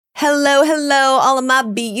Hello, hello, all of my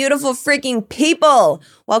beautiful freaking people.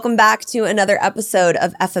 Welcome back to another episode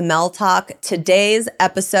of FML Talk. Today's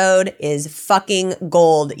episode is fucking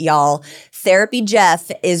gold, y'all. Therapy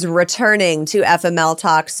Jeff is returning to FML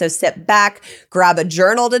Talk, so sit back, grab a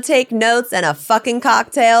journal to take notes, and a fucking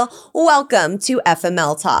cocktail. Welcome to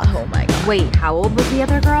FML Talk. Oh my God. Wait, how old was the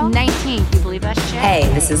other girl? 19. Can you believe that shit?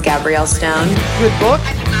 Hey, this is Gabrielle Stone. Good book?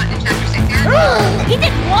 I did not inject your sickness. He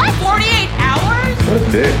did what? 48 hours? What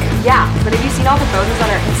a dick. Yeah, but have you seen all the photos on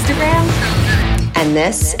her Instagram? And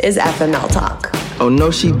this is FML Talk. Oh,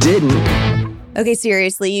 no, she didn't. Okay,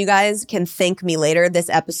 seriously, you guys can thank me later. This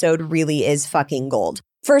episode really is fucking gold.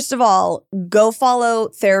 First of all, go follow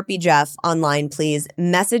Therapy Jeff online, please.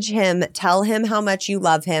 Message him, tell him how much you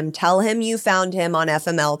love him, tell him you found him on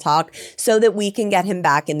FML Talk so that we can get him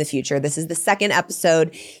back in the future. This is the second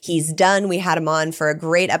episode he's done. We had him on for a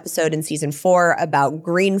great episode in season 4 about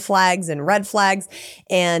green flags and red flags.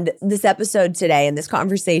 And this episode today and this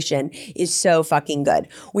conversation is so fucking good.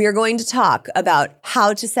 We are going to talk about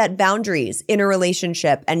how to set boundaries in a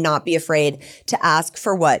relationship and not be afraid to ask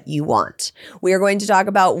for what you want. We are going to talk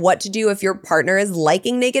about what to do if your partner is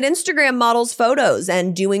liking naked Instagram models' photos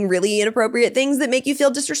and doing really inappropriate things that make you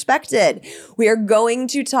feel disrespected. We are going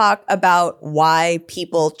to talk about why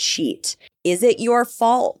people cheat. Is it your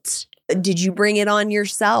fault? Did you bring it on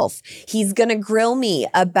yourself? He's going to grill me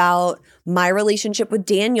about my relationship with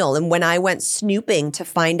Daniel and when I went snooping to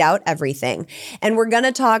find out everything. And we're going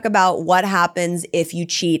to talk about what happens if you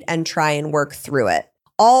cheat and try and work through it.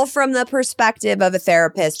 All from the perspective of a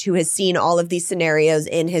therapist who has seen all of these scenarios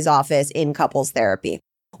in his office in couples therapy.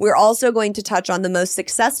 We're also going to touch on the most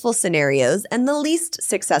successful scenarios and the least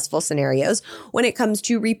successful scenarios when it comes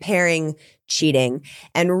to repairing cheating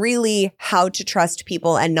and really how to trust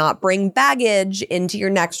people and not bring baggage into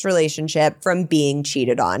your next relationship from being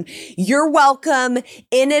cheated on. You're welcome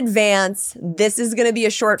in advance. This is going to be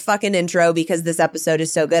a short fucking intro because this episode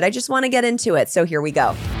is so good. I just want to get into it. So here we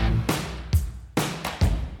go.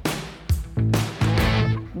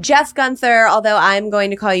 Jeff Gunther, although I'm going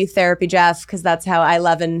to call you Therapy Jeff because that's how I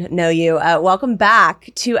love and know you. Welcome back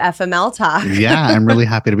to FML Talk. Yeah, I'm really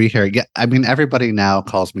happy to be here. Yeah, I mean, everybody now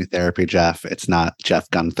calls me Therapy Jeff. It's not Jeff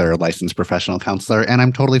Gunther, licensed professional counselor, and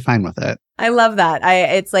I'm totally fine with it. I love that.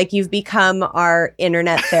 It's like you've become our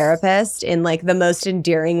internet therapist in like the most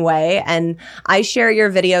endearing way. And I share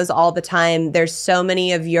your videos all the time. There's so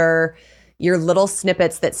many of your little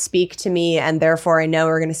snippets that speak to me, and therefore I know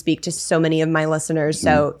are going to speak to so many of my listeners.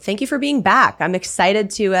 So thank you for being back. I'm excited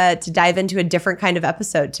to dive into a different kind of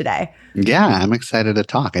episode today. Yeah, I'm excited to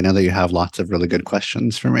talk. I know that you have lots of really good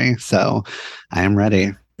questions for me, so I am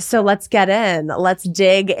ready. So let's get in. Let's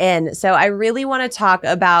dig in. So I really want to talk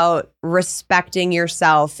about respecting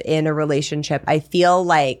yourself in a relationship. I feel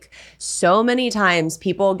like so many times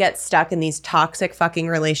people get stuck in these toxic fucking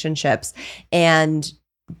relationships and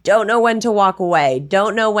don't know when to walk away,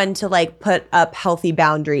 don't know when to like put up healthy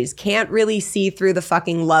boundaries, can't really see through the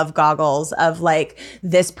fucking love goggles of like,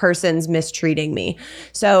 this person's mistreating me.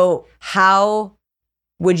 So how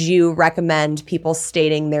would you recommend people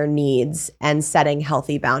stating their needs and setting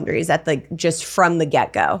healthy boundaries at like just from the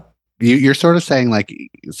get-go? You're sort of saying like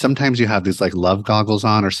sometimes you have these like love goggles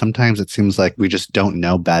on, or sometimes it seems like we just don't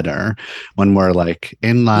know better when we're like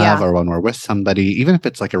in love or when we're with somebody, even if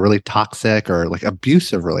it's like a really toxic or like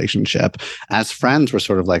abusive relationship. As friends, we're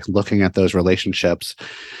sort of like looking at those relationships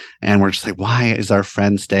and we're just like, why is our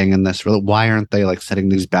friend staying in this? Why aren't they like setting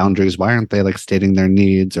these boundaries? Why aren't they like stating their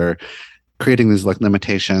needs or creating these like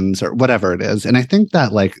limitations or whatever it is? And I think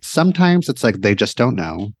that like sometimes it's like they just don't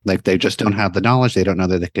know, like they just don't have the knowledge. They don't know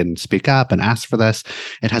that they can speak up and ask for this.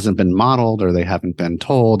 It hasn't been modeled, or they haven't been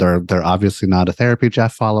told, or they're obviously not a Therapy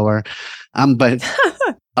Jeff follower. But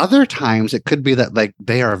other times it could be that like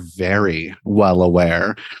they are very well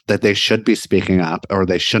aware that they should be speaking up, or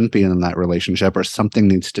they shouldn't be in that relationship, or something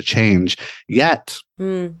needs to change, yet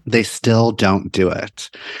they still don't do it.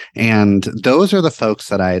 And those are the folks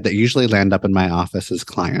that usually land up in my office as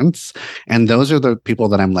clients. And those are the people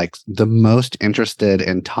that I'm like the most interested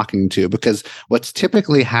in talking to, because what's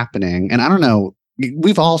typically happening, and I don't know,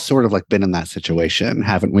 we've all sort of like been in that situation,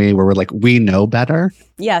 haven't we? Where we're like, we know better.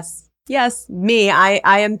 Yes. Yes, me. I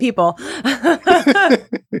am people.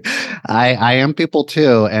 I am people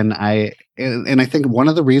too. And I think one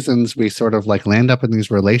of the reasons we sort of like land up in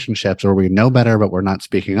these relationships where we know better, but we're not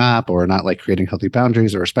speaking up, or we're not like creating healthy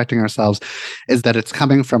boundaries or respecting ourselves, is that it's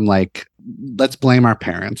coming from like let's blame our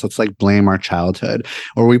parents. Let's like blame our childhood.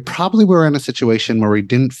 Or we probably were in a situation where we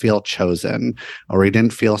didn't feel chosen, or we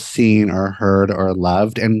didn't feel seen or heard or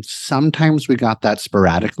loved. And sometimes we got that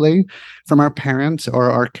sporadically from our parents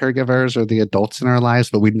or our caregivers or the adults in our lives,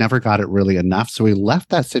 but we never got it really enough. So we left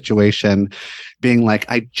that situation being like,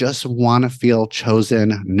 I just want to feel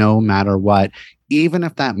chosen no matter what. Even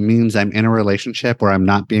if that means I'm in a relationship where I'm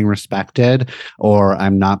not being respected, or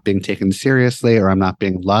I'm not being taken seriously, or I'm not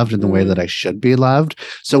being loved in the way that I should be loved.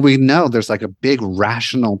 So we know there's like a big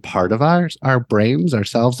rational part of our brains,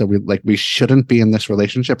 ourselves, that we shouldn't be in this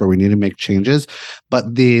relationship, or we need to make changes.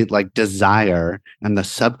 But the like desire and the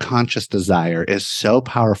subconscious desire is so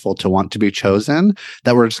powerful to want to be chosen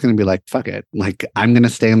that we're just going to be like, fuck it. Like, I'm going to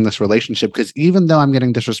stay in this relationship because even though I'm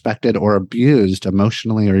getting disrespected or abused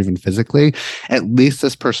emotionally or even physically, at least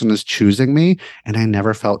this person is choosing me, and I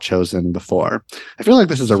never felt chosen before. I feel like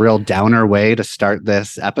this is a real downer way to start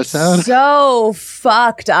this episode. So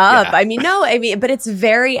fucked up. Yeah. But it's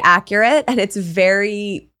very accurate and it's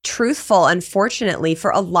very truthful, unfortunately, for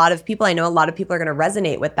a lot of people. I know a lot of people are going to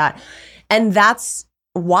resonate with that. And that's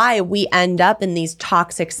why we end up in these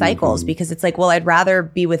toxic cycles, because it's like, well, I'd rather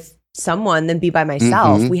be with someone than be by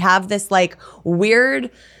myself. We have this like weird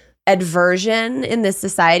aversion in this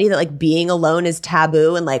society that like being alone is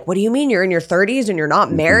taboo, and like, what do you mean you're in your 30s and you're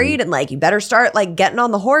not married, and like you better start like getting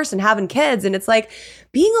on the horse and having kids. And it's like,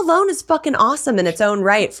 being alone is fucking awesome in its own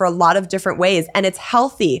right for a lot of different ways, and it's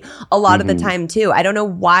healthy a lot of the time too. I don't know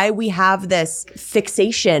why we have this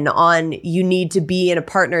fixation on you need to be in a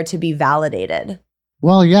partner to be validated.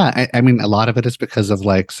 Well, yeah. I mean, a lot of it is because of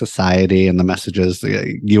like society and the messages.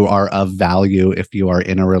 You are of value if you are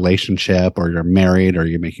in a relationship, or you're married, or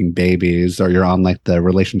you're making babies, or you're on like the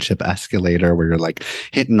relationship escalator where you're like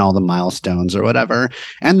hitting all the milestones or whatever.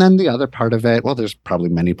 And then the other part of it, well, there's probably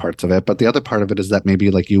many parts of it, but the other part of it is that maybe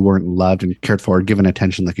like you weren't loved and cared for, given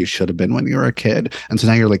attention like you should have been when you were a kid. And so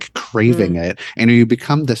now you're like craving it, and you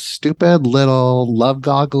become this stupid little love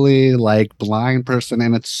goggly, like blind person.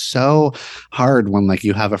 And it's so hard when like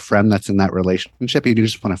you have a friend that's in that relationship, you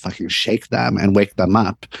just want to fucking shake them and wake them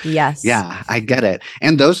up. Yes. Yeah, I get it.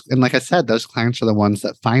 And like I said, those clients are the ones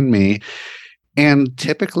that find me. And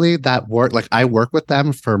typically that work, like I work with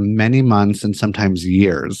them for many months and sometimes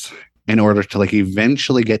years in order to like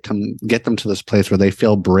eventually get them to this place where they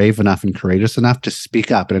feel brave enough and courageous enough to speak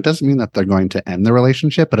up. And it doesn't mean that they're going to end the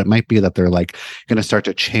relationship, but it might be that they're like going to start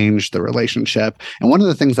to change the relationship. And one of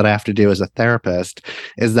the things that I have to do as a therapist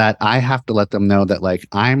is that I have to let them know that like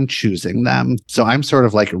I'm choosing them. So I'm sort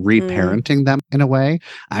of like reparenting them in a way.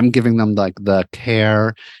 I'm giving them like the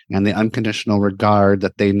care and the unconditional regard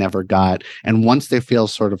that they never got. And once they feel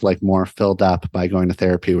sort of like more filled up by going to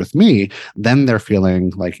therapy with me, then they're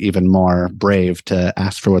feeling like even more brave to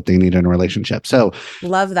ask for what they need in a relationship. So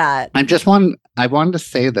love that. I wanted to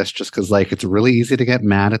say this just because like it's really easy to get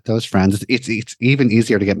mad at those friends. It's even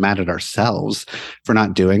easier to get mad at ourselves for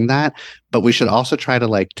not doing that. But we should also try to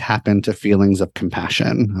like tap into feelings of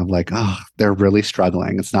compassion of like, oh, they're really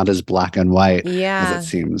struggling. It's not as black and white as it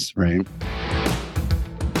seems, right?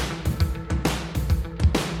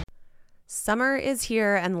 Summer is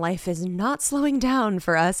here and life is not slowing down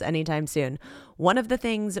for us anytime soon. One of the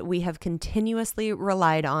things we have continuously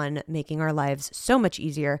relied on making our lives so much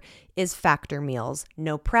easier is Factor meals.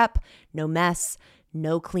 No prep, no mess,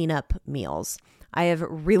 no cleanup meals. I have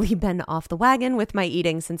really been off the wagon with my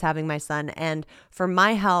eating since having my son, and for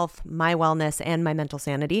my health, my wellness, and my mental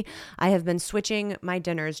sanity, I have been switching my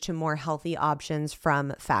dinners to more healthy options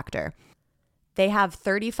from Factor. They have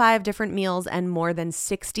 35 different meals and more than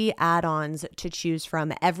 60 add-ons to choose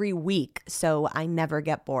from every week, so I never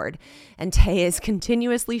get bored. And Tay is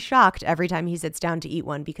continuously shocked every time he sits down to eat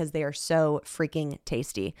one because they are so freaking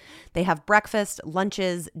tasty. They have breakfast,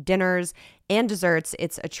 lunches, dinners, and desserts.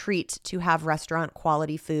 It's a treat to have restaurant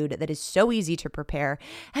quality food that is so easy to prepare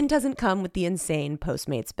and doesn't come with the insane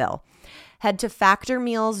Postmates bill. Head to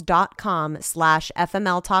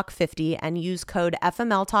factormeals.com/FMLTalk50 and use code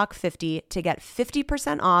FMLTalk50 to get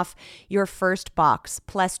 50% off your first box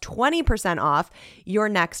plus 20% off your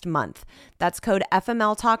next month. That's code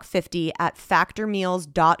FMLTalk50 at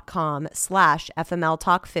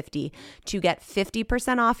factormeals.com/FMLTalk50 to get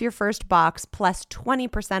 50% off your first box plus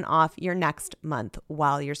 20% off your next month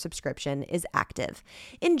while your subscription is active.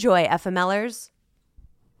 Enjoy, FMLers.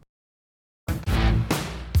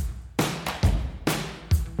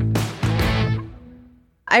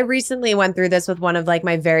 I recently went through this with one of like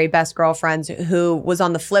my very best girlfriends who was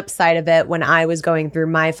on the flip side of it when I was going through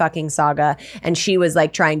my fucking saga, and she was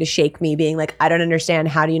like trying to shake me, being like, I don't understand.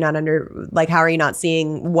 How do you not how are you not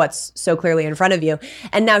seeing what's so clearly in front of you?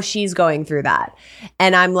 And now she's going through that.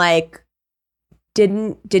 And I'm like,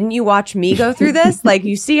 didn't you watch me go through this? Like,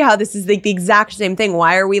 you see how this is like the exact same thing.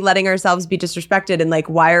 Why are we letting ourselves be disrespected? And like,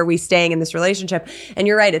 why are we staying in this relationship? And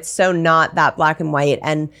you're right. It's so not that black and white.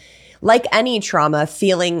 And like any trauma,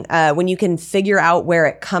 feeling when you can figure out where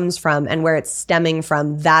it comes from and where it's stemming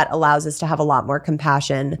from, that allows us to have a lot more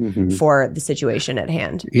compassion for the situation at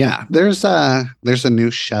hand. Yeah. There's a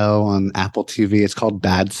new show on Apple TV. It's called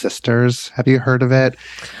Bad Sisters. Have you heard of it?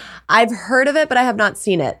 I've heard of it, but I have not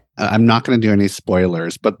seen it. I'm not going to do any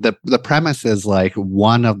spoilers, but the premise is like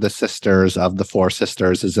one of the sisters of the four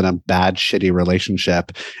sisters is in a bad, shitty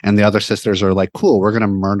relationship. And the other sisters are like, cool, we're going to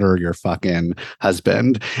murder your fucking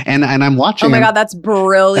husband. And I'm watching. Oh my God, that's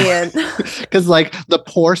brilliant. Because like the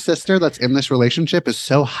poor sister that's in this relationship is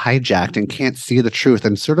so hijacked and can't see the truth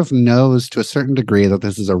and sort of knows to a certain degree that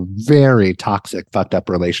this is a very toxic, fucked up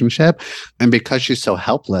relationship. And because she's so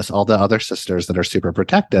helpless, all the other sisters that are super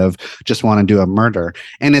protective just want to do a murder.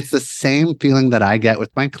 And it's the same feeling that I get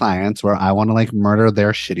with my clients where I want to like murder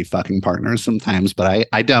their shitty fucking partners sometimes, but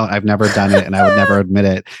I don't. I've never done it and I would never admit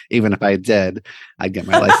it. Even if I did, I'd get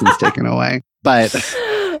my license taken away. But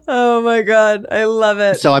oh my God, I love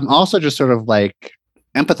it. So I'm also just sort of like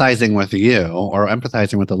empathizing with you or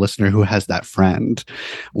empathizing with the listener who has that friend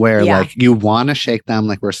where like you want to shake them,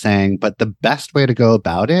 like we're saying, but the best way to go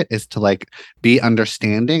about it is to like be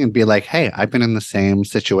understanding and be like, hey, I've been in the same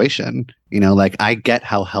situation. You know, like I get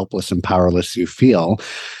how helpless and powerless you feel.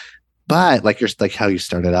 But like you're like how you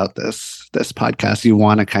started out this podcast, you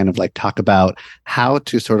want to kind of like talk about how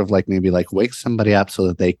to sort of like maybe like wake somebody up so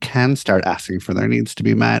that they can start asking for their needs to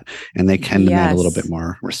be met and they can demand a little bit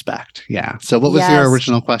more respect. Yeah. So what was your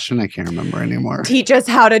original question? I can't remember anymore. Teach us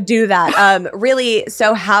how to do that. Really.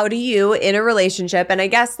 So how do you in a relationship? And I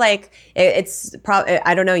guess like it's probably,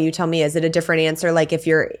 I don't know, you tell me, is it a different answer? Like if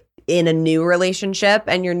you're in a new relationship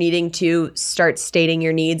and you're needing to start stating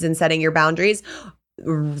your needs and setting your boundaries,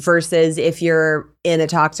 versus if you're in a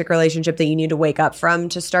toxic relationship that you need to wake up from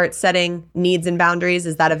to start setting needs and boundaries?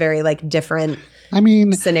 Is that a very like different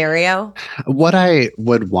scenario? What I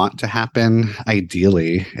would want to happen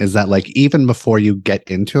ideally is that like even before you get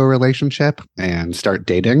into a relationship and start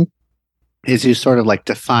dating is you sort of like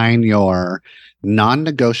define your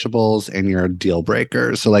non-negotiables and your deal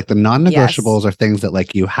breakers. So like the non-negotiables are things that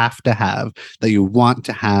like you have to have, that you want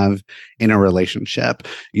to have in a relationship.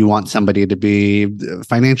 You want somebody to be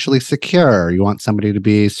financially secure. You want somebody to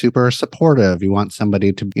be super supportive. You want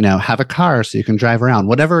somebody to, you know, have a car so you can drive around,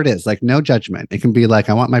 whatever it is, like no judgment. It can be like,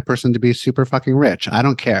 I want my person to be super fucking rich. I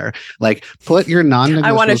don't care. Like put your non-negotiables.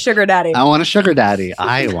 I want a sugar daddy. I want a sugar daddy.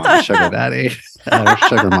 I want a sugar daddy. Or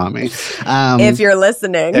sugar mommy. If you're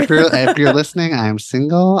listening. if you're listening, I am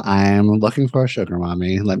single. I am looking for a sugar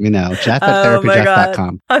mommy. Let me know. Jeff at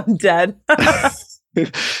therapyjeff.com. I'm dead.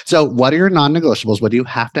 So what are your non-negotiables? What do you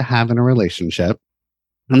have to have in a relationship?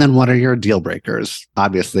 And then what are your deal breakers?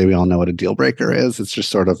 Obviously, we all know what a deal breaker is. It's just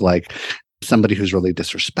sort of like somebody who's really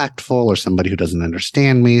disrespectful or somebody who doesn't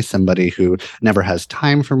understand me, somebody who never has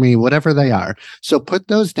time for me, whatever they are. So put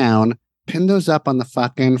those down. Pin those up on the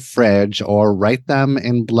fucking fridge or write them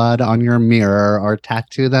in blood on your mirror or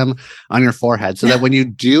tattoo them on your forehead so that when you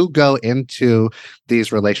do go into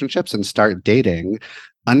these relationships and start dating,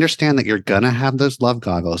 understand that you're going to have those love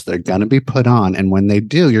goggles. They're going to be put on. And when they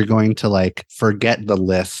do, you're going to like forget the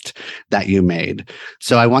list that you made.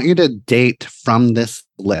 So I want you to date from this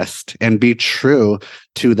list and be true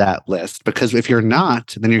to that list, because if you're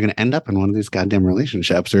not, then you're going to end up in one of these goddamn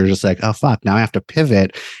relationships where you're just like, oh fuck, now I have to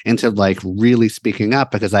pivot into like really speaking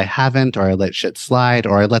up because I haven't, or I let shit slide,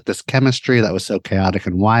 or I let this chemistry that was so chaotic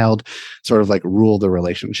and wild sort of like rule the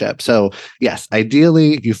relationship. So yes,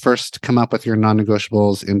 ideally you first come up with your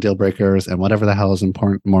non-negotiables and deal breakers and whatever the hell is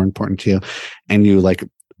more important to you, and you like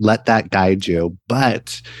let that guide you.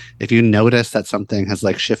 But if you notice that something has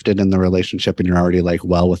like shifted in the relationship and you're already like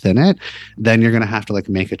well within it, then you're going to have to like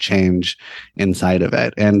make a change inside of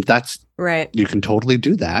it. And that's right. You can totally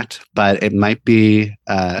do that, but it might be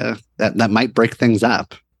that might break things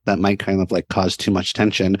up. That might kind of like cause too much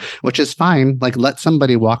tension, which is fine. Like let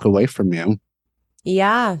somebody walk away from you.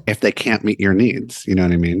 Yeah. If they can't meet your needs, you know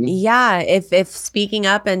what I mean? Yeah. If speaking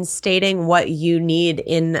up and stating what you need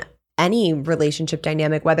in any relationship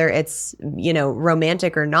dynamic, whether it's, you know,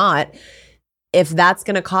 romantic or not, if that's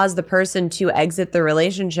going to cause the person to exit the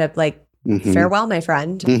relationship, like farewell, my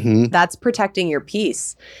friend. That's protecting your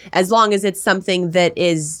peace, as long as it's something that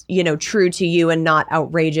is, you know, true to you and not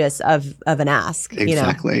outrageous of an ask.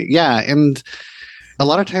 Exactly. You know? Yeah. And a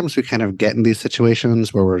lot of times we kind of get in these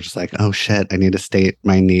situations where we're just like, oh shit, I need to state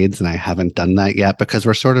my needs. And I haven't done that yet, because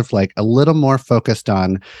we're sort of like a little more focused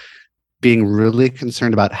on being really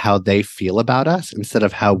concerned about how they feel about us instead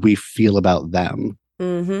of how we feel about them.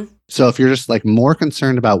 Mm-hmm. So if you're just like more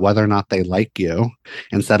concerned about whether or not they like you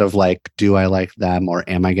instead of like, do I like them, or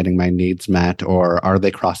am I getting my needs met, or are they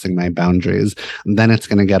crossing my boundaries, then it's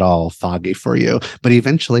going to get all foggy for you. But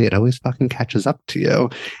eventually it always fucking catches up to you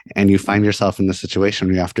and you find yourself in the situation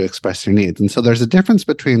where you have to express your needs. And so there's a difference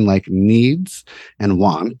between like needs and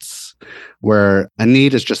wants, where a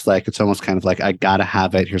need is just like, it's almost kind of like, I gotta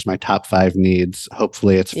have it. Here's my top 5 needs.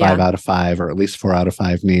 Hopefully it's 5 out of 5 or at least 4 out of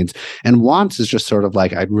 5 needs. And wants is just sort of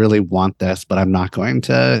like, I really want this, but I'm not going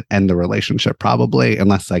to end the relationship probably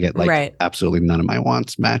unless I get like absolutely none of my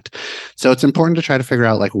wants met. So it's important to try to figure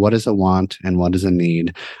out like, what is a want and what is a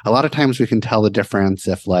need. A lot of times we can tell the difference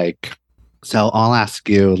if like, so I'll ask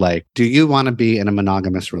you like, do you want to be in a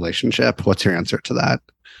monogamous relationship? What's your answer to that?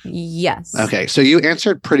 Yes. Okay, so you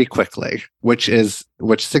answered pretty quickly, which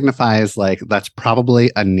signifies like that's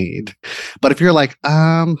probably a need. But if you're like,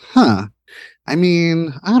 I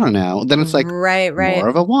mean, I don't know, then it's like more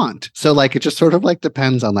of a want. So like it just sort of like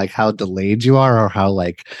depends on like how delayed you are or how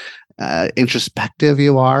like introspective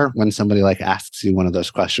you are when somebody like asks you one of those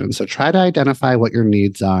questions. So try to identify what your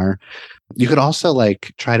needs are. You could also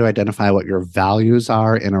like try to identify what your values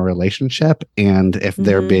are in a relationship and if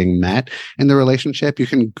they're being met in the relationship. You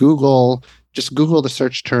can just Google the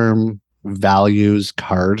search term values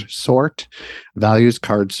card sort,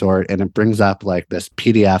 and it brings up like this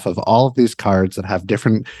PDF of all of these cards that have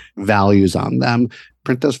different values on them.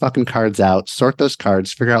 Print those fucking cards out, sort those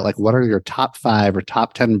cards, figure out like what are your top 5 or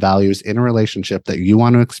top 10 values in a relationship that you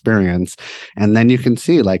want to experience. And then you can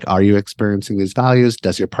see like, are you experiencing these values?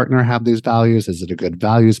 Does your partner have these values? Is it a good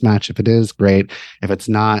values match? If it is, great. If it's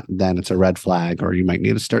not, then it's a red flag or you might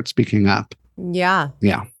need to start speaking up. Yeah.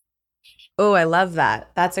 Yeah. Oh, I love that.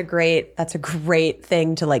 That's a great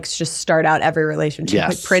thing to like just start out every relationship. Yes.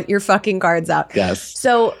 Like print your fucking cards out. Yes.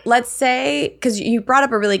 So let's say, because you brought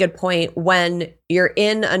up a really good point, when you're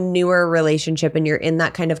in a newer relationship and you're in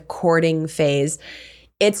that kind of courting phase,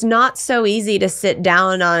 it's not so easy to sit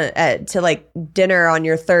down on to like dinner on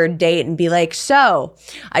your 3rd date and be like, so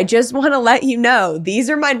I just want to let you know, these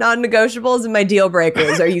are my non-negotiables and my deal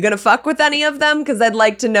breakers. Are you going to fuck with any of them? Because I'd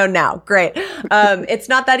like to know now. Great. It's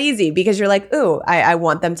not that easy because you're like, ooh, I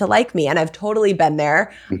want them to like me. And I've totally been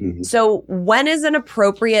there. Mm-hmm. So when is an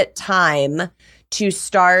appropriate time to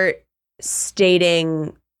start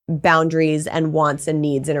stating boundaries and wants and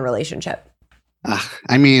needs in a relationship?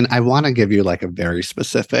 I mean, I want to give you like a very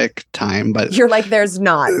specific time, but you're like, there's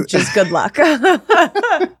not. Just good luck.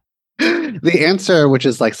 The answer, which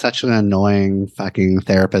is like such an annoying fucking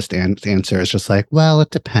therapist answer, is just like, well, it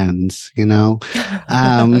depends, you know?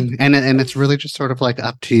 And it's really just sort of like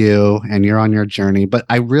up to you and you're on your journey. But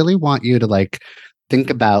I really want you to like think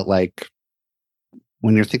about like,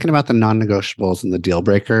 when you're thinking about the non-negotiables and the deal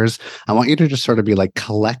breakers, I want you to just sort of be like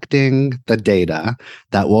collecting the data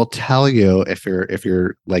that will tell you if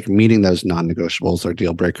you're like meeting those non-negotiables or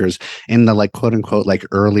deal breakers in the like quote unquote like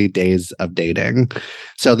early days of dating.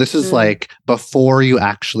 So this is like before you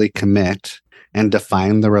actually commit and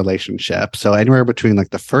define the relationship. So anywhere between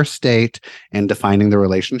like the first date and defining the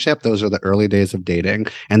relationship, those are the early days of dating.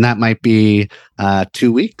 And that might be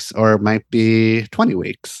 2 weeks or it might be 20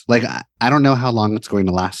 weeks. Like, I don't know how long it's going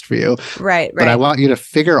to last for you. Right. But I want you to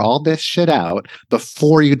figure all this shit out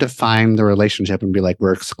before you define the relationship and be like,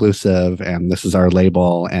 we're exclusive and this is our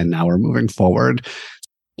label and now we're moving forward.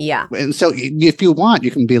 Yeah. And so if you want, you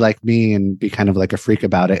can be like me and be kind of like a freak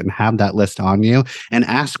about it and have that list on you and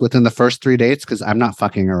ask within the first 3 dates because I'm not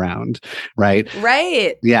fucking around. Right.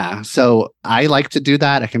 Right. Yeah. So I like to do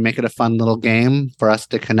that. I can make it a fun little game for us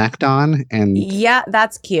to connect on. And yeah,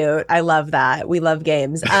 that's cute. I love that. We love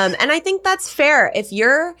games. And I think that's fair. If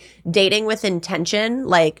you're dating with intention,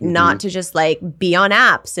 like not to just like be on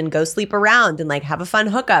apps and go sleep around and like have a fun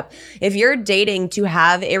hookup. If you're dating to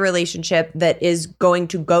have a relationship that is going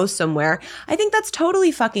to go somewhere, I think that's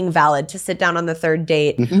totally fucking valid to sit down on the 3rd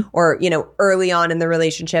date or, you know, early on in the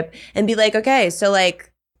relationship and be like, okay, so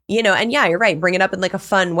like, you know, and yeah, you're right. Bring it up in like a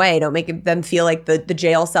fun way. Don't make them feel like the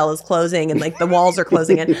jail cell is closing and like the walls are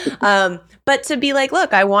closing in. But to be like,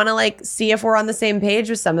 look, I want to like see if we're on the same page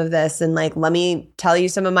with some of this and like, let me tell you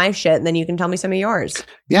some of my shit and then you can tell me some of yours.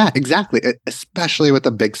 Yeah, exactly. Especially with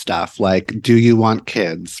the big stuff. Like, do you want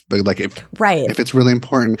kids? But like, if it's really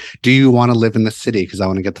important, do you want to live in the city? Because I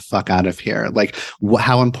want to get the fuck out of here. Like,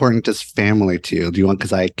 how important is family to you? Do you want,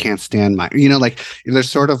 because I can't stand my, you know, like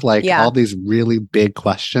there's sort of like all these really big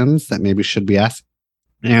questions that maybe should be asked.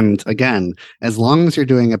 And again, as long as you're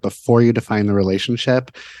doing it before you define the relationship,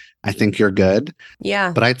 I think you're good.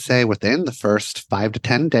 Yeah. But I'd say within the first 5 to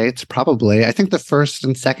 10 dates, probably. I think the first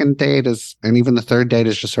and second date is, and even the third date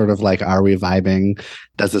is just sort of like, are we vibing?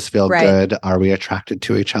 Does this feel good? Are we attracted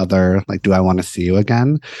to each other? Like, do I want to see you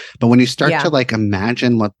again? But when you start to like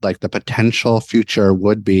imagine what like the potential future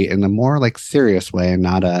would be in a more like serious way and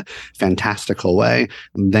not a fantastical way,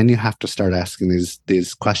 then you have to start asking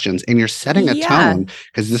these questions, and you're setting a tone,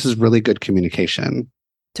 because this is really good communication.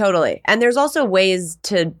 Totally. And there's also ways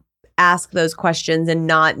to ask those questions and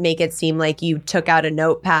not make it seem like you took out a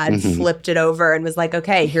notepad, flipped it over, and was like,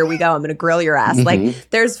 okay, here we go. I'm going to grill your ass. Like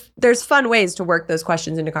there's fun ways to work those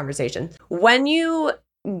questions into conversation. When you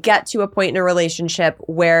get to a point in a relationship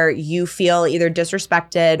where you feel either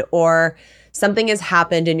disrespected or something has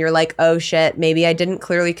happened and you're like, oh shit, maybe I didn't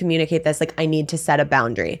clearly communicate this. Like, I need to set a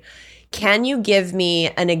boundary. Can you give me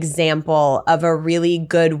an example of a really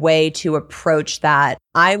good way to approach that?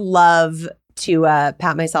 I love to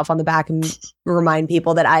pat myself on the back and remind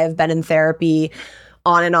people that I have been in therapy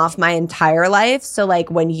on and off my entire life. So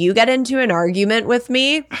like when you get into an argument with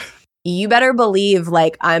me, you better believe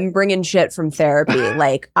like I'm bringing shit from therapy.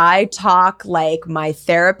 Like I talk like my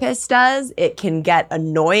therapist does. It can get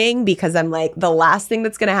annoying because I'm like, the last thing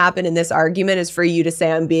that's going to happen in this argument is for you to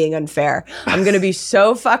say I'm being unfair. I'm going to be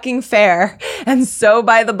so fucking fair and so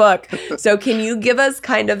by the book. So can you give us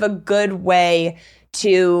kind of a good way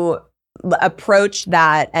to approach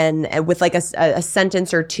that and with like a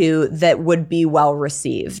sentence or two that would be well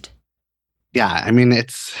received? Yeah, I mean,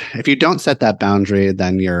 if you don't set that boundary,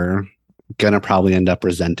 then you're going to probably end up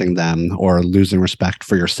resenting them or losing respect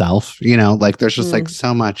for yourself. You know, like there's just like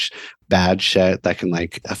so much bad shit that can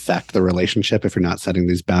like affect the relationship if you're not setting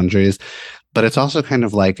these boundaries. But it's also kind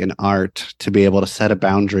of like an art to be able to set a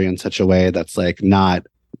boundary in such a way that's like not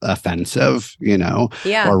offensive, you know,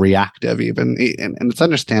 or reactive even. And it's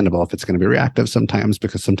understandable if it's going to be reactive sometimes,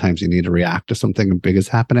 because sometimes you need to react to something big is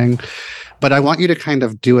happening. But I want you to kind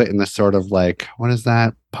of do it in this sort of like, what is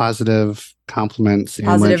that? Positive compliments.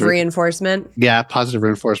 Positive reinforcement. Yeah, positive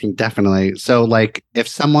reinforcement, definitely. So like if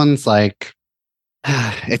someone's like,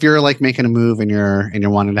 if you're like making a move and you're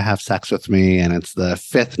wanting to have sex with me and it's the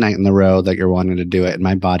 5th night in the row that you're wanting to do it and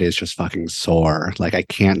my body is just fucking sore, like I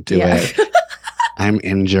can't do it. I'm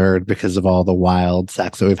injured because of all the wild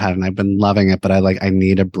sex that we've had and I've been loving it, but I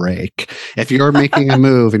need a break. If you're making a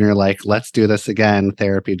move and you're like, let's do this again,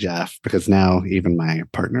 therapy Jeff, because now even my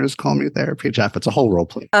partners call me therapy Jeff. It's a whole role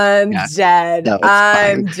play. I'm dead. No,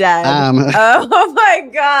 I'm dead. Oh my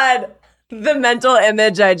God. The mental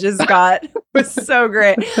image I just got was so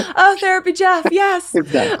great. Oh, therapy Jeff. Yes.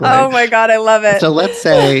 Exactly. Oh my God. I love it. So let's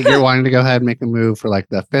say you're wanting to go ahead and make a move for like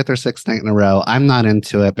the 5th or 6th night in a row. I'm not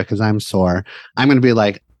into it because I'm sore. I'm going to be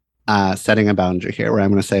like setting a boundary here where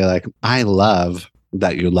I'm going to say like, I love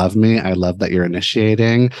that you love me. I love that you're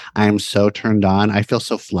initiating. I am so turned on. I feel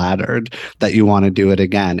so flattered that you want to do it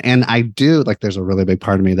again. And I do, like, there's a really big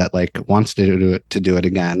part of me that like wants to do it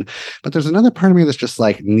again. But there's another part of me that's just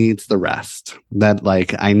like needs the rest, that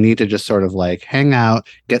like I need to just sort of like hang out,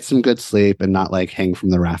 get some good sleep and not like hang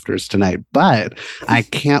from the rafters tonight. But I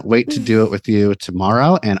can't wait to do it with you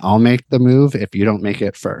tomorrow, and I'll make the move if you don't make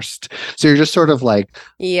it first. So you're just sort of like,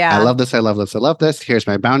 I love this. I love this. I love this. Here's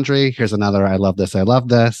my boundary. Here's another. I love this. I love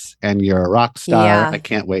this. And you're a rock star. I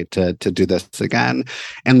can't wait to do this again.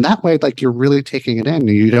 And that way, like, you're really taking it in.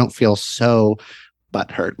 You don't feel so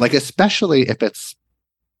butthurt, like, especially if it's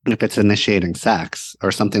initiating sex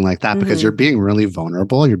or something like that, because you're being really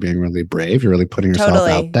vulnerable, you're being really brave, you're really putting yourself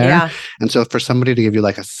out there. Yeah. And so for somebody to give you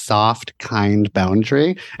like a soft, kind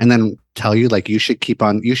boundary and then tell you like you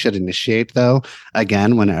should initiate though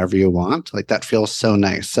again whenever you want, like that feels so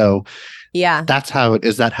nice. So yeah,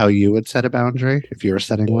 is that how you would set a boundary if you were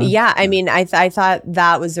setting one? Yeah. I mean, I thought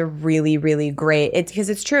that was a really, really great, because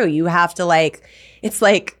it's true. You have to it's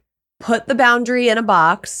like put the boundary in a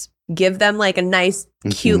box, give them like a nice,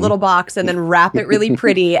 cute little box, and then wrap it really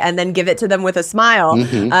pretty, and then give it to them with a smile.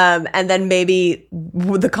 And then maybe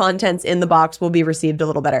the contents in the box will be received a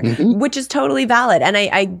little better, which is totally valid. And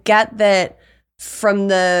I get that from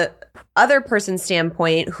the other person's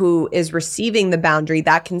standpoint who is receiving the boundary,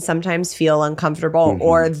 that can sometimes feel uncomfortable,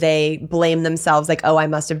 or they blame themselves like, oh, I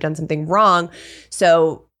must have done something wrong.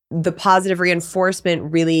 So the positive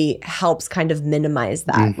reinforcement really helps kind of minimize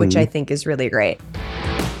that, which I think is really great.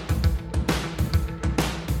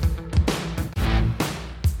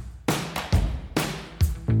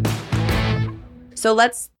 So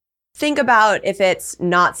let's think about if it's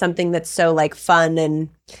not something that's so like fun and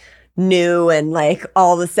new and like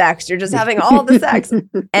all the sex, you're just having all the sex,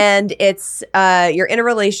 and it's you're in a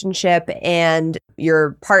relationship and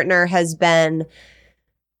your partner has been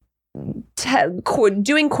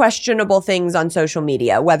doing questionable things on social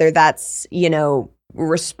media, whether that's,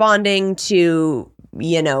 responding to,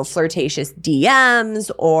 flirtatious DMs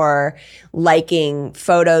or liking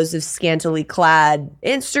photos of scantily clad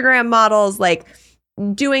Instagram models, like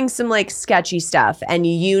doing some like sketchy stuff, and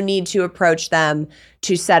you need to approach them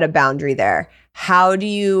to set a boundary there. How do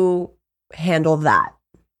you handle that?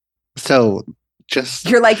 So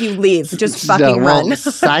you're like, you leave, just fucking run.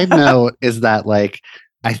 Side note is that like,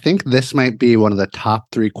 I think this might be one of the top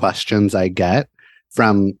 3 questions I get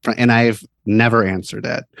from and I've never answered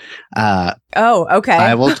it. Okay.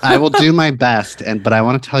 I will do my best, but I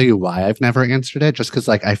want to tell you why I've never answered it, just because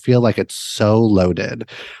like I feel like it's so loaded.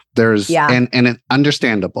 And it's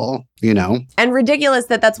understandable, and ridiculous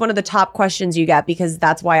that's one of the top questions you get, because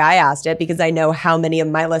that's why I asked it, because I know how many of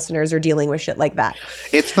my listeners are dealing with shit like that.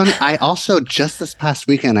 It's funny. I also just this past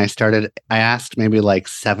weekend I asked maybe like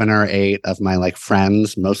 7 or 8 of my like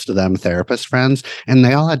friends, most of them therapist friends, and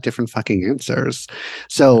they all had different fucking answers.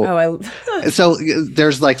 So so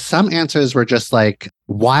there's like some answers were just like,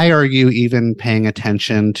 why are you even paying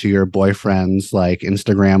attention to your boyfriend's like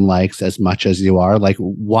Instagram likes as much as you are? Like,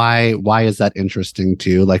 why is that interesting to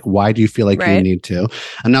you? Like, why do you feel like you need to?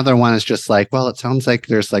 Another one is just like, well, it sounds like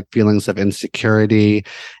there's like feelings of insecurity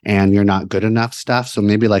and you're not good enough stuff. So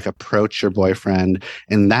maybe like approach your boyfriend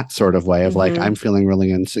in that sort of way of like, I'm feeling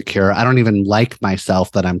really insecure. I don't even like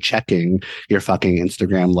myself that I'm checking your fucking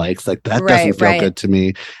Instagram likes. Like that doesn't feel good to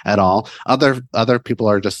me at all. Other people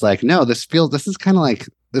are just like, no, this is kind of like,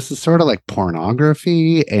 this is sort of like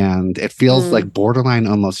pornography, and it feels like borderline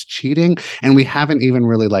almost cheating. And we haven't even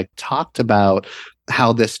really like talked about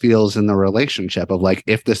how this feels in the relationship of like,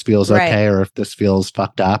 if this feels okay or if this feels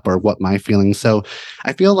fucked up or what my feelings. So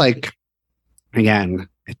I feel like, again,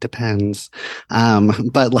 it depends.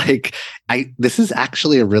 But like, this is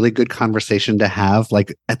actually a really good conversation to have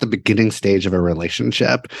like at the beginning stage of a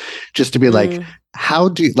relationship, just to be like, how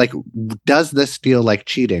does this feel like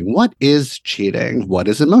cheating? What is cheating? What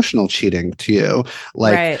is emotional cheating to you?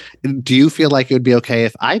 Like, do you feel like it would be okay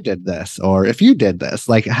if I did this or if you did this?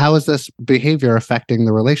 Like, how is this behavior affecting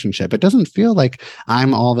the relationship? It doesn't feel like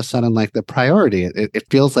I'm all of a sudden like the priority. It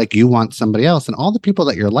feels like you want somebody else, and all the people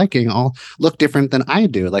that you're liking all look different than I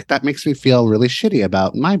do. Like, that makes me feel really shitty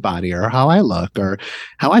about my body or how I look or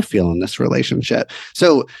how I feel in this relationship.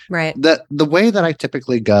 So the way that I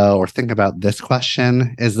typically go or think about this question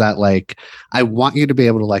is that like, I want you to be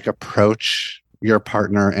able to like approach your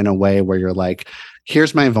partner in a way where you're like,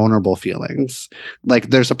 here's my vulnerable feelings. Like,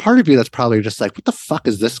 there's a part of you that's probably just like, what the fuck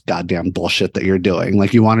is this goddamn bullshit that you're doing?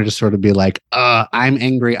 Like, you want to just sort of be like, I'm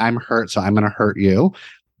angry, I'm hurt, so I'm going to hurt you,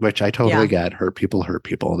 which I totally get. Hurt people,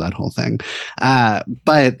 that whole thing.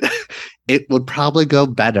 But it would probably go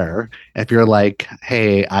better if you're like,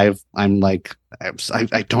 hey, I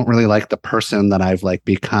don't really like the person that I've like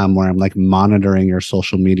become, where I'm like monitoring your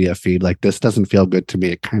social media feed. Like, this doesn't feel good to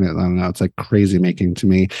me. It kind of, I don't know, it's like crazy making to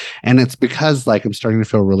me. And it's because like, I'm starting to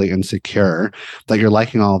feel really insecure that you're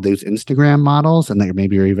liking all of these Instagram models, and that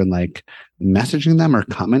maybe you're even like messaging them or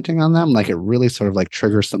commenting on them. Like, it really sort of like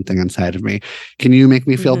triggers something inside of me. Can you make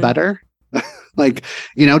me feel better? Like,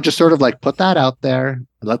 just sort of like put that out there,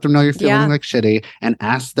 let them know you're feeling like shitty, and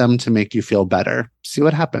ask them to make you feel better. See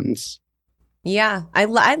what happens. Yeah, I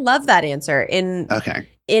love that answer. In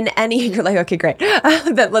any, you're like, okay, great.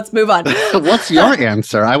 Let's move on. What's your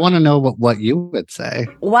answer? I want to know what you would say.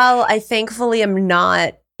 Well, I thankfully am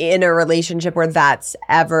not in a relationship where that's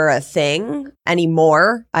ever a thing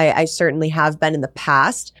anymore. I certainly have been in the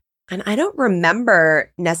past. And I don't remember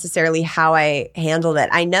necessarily how I handled it.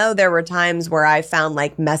 I know there were times where I found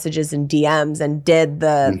like messages and DMs and did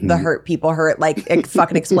the hurt people hurt, like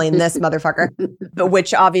fucking explain this, motherfucker, but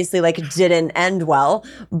which obviously like didn't end well.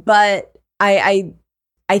 But I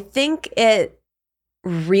think it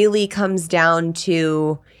really comes down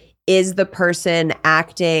to, is the person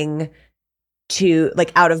acting to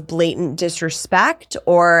like out of blatant disrespect,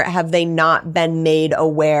 or have they not been made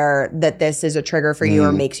aware that this is a trigger for you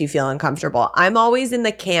or makes you feel uncomfortable? I'm always in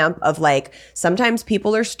the camp of like, sometimes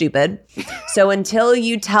people are stupid. So until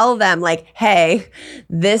you tell them like, hey,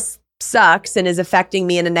 this sucks and is affecting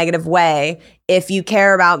me in a negative way, if you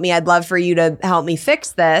care about me, I'd love for you to help me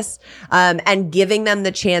fix this, and giving them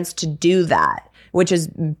the chance to do that, which is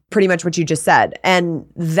pretty much what you just said. And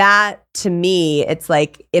that, to me, it's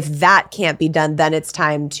like, if that can't be done, then it's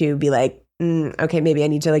time to be like, okay, maybe I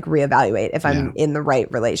need to like reevaluate if I'm in the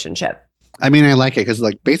right relationship. I mean, I like it because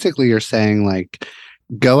like, basically you're saying like,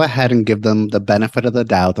 go ahead and give them the benefit of the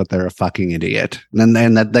doubt that they're a fucking idiot. And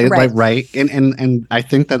that they like, right. And I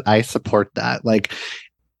think that I support that. Like,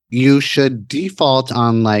 you should default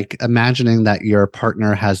on like imagining that your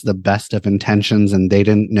partner has the best of intentions and they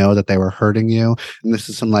didn't know that they were hurting you. And this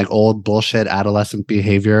is some like old bullshit adolescent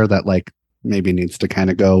behavior that like maybe needs to kind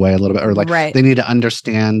of go away a little bit, or like they need to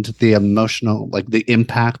understand the emotional, like the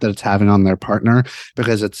impact that it's having on their partner,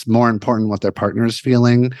 because it's more important what their partner is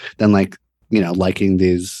feeling than like, you know, liking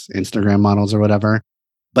these Instagram models or whatever.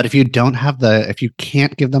 But if you if you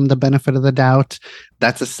can't give them the benefit of the doubt,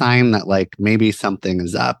 that's a sign that like maybe something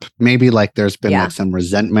is up. Maybe like there's been like some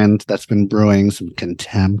resentment that's been brewing, some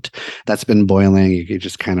contempt that's been boiling. You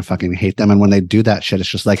just kind of fucking hate them. And when they do that shit, it's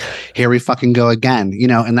just like, here we fucking go again, you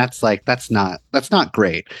know, and that's like, that's not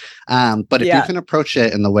great. But if you can approach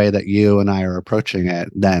it in the way that you and I are approaching it,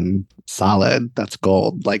 then solid. That's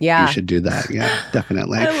gold. Like you should do that. Yeah,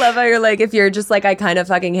 definitely. I love how you're like, if you're just like, I kind of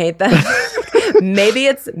fucking hate them. maybe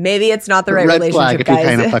it's not the right red relationship, flag if guys. you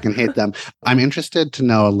kind of fucking hate them. I'm interested to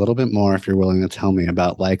know a little bit more, if you're willing to tell me,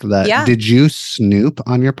 about like the did you snoop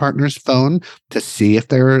on your partner's phone to see if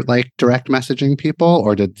they were like direct messaging people,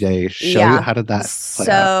 or did they show you? How did that play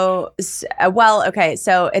out? Well, okay,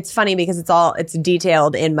 so it's funny because it's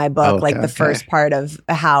detailed in my book, the first part of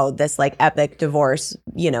how this like epic divorce,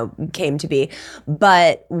 you know, came to be.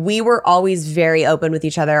 But we were always very open with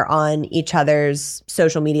each other on each other's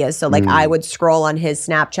social media. So like I would scroll on his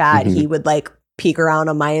Snapchat, he would like peek around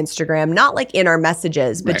on my Instagram, not like in our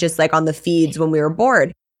messages, but just like on the feeds when we were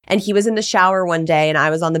bored. And he was in the shower one day and I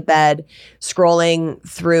was on the bed scrolling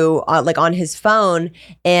through like on his phone,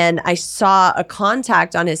 and I saw a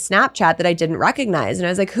contact on his Snapchat that I didn't recognize. And I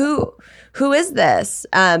was like, who is this?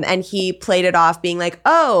 And he played it off being like,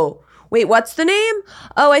 oh, wait, what's the name?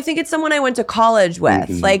 Oh, I think it's someone I went to college with.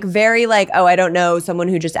 Like very like, oh, I don't know, someone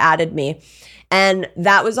who just added me. And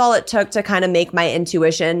that was all it took to kind of make my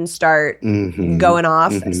intuition start going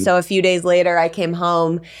off. So a few days later, I came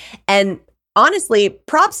home, and honestly,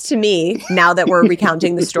 props to me now that we're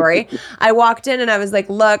recounting the story. I walked in and I was like,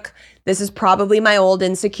 look, this is probably my old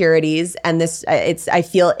insecurities. And I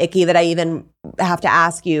feel icky that I even have to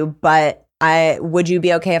ask you, but would you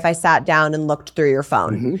be okay if I sat down and looked through your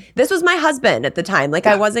phone? This was my husband at the time. Like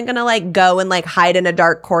I wasn't going to like go and like hide in a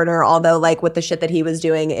dark corner, although like with the shit that he was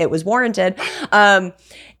doing, it was warranted.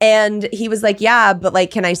 And he was like, yeah, but like,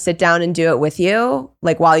 can I sit down and do it with you?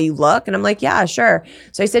 Like while you look? And I'm like, yeah, sure.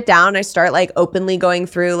 So I sit down, I start like openly going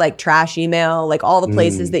through like trash email, like all the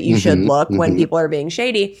places that you should look when people are being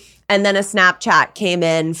shady. And then a Snapchat came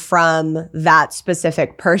in from that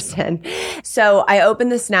specific person. So I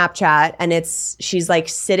opened the Snapchat and she's like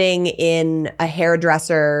sitting in a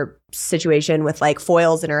hairdresser situation with like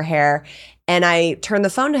foils in her hair. And I turned the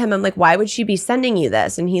phone to him. I'm like, why would she be sending you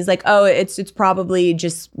this? And he's like, oh, it's probably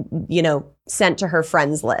just, you know, sent to her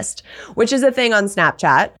friends list, which is a thing on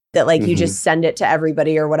Snapchat that like you just send it to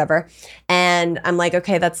everybody or whatever. And I'm like,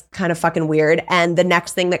 okay, that's kind of fucking weird. And the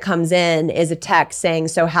next thing that comes in is a text saying,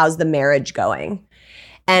 so how's the marriage going?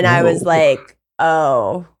 And I was like,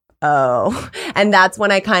 oh. And that's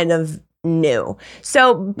when I kind of knew.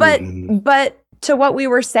 So, but to what we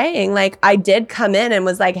were saying, like I did come in and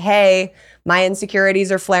was like, hey, my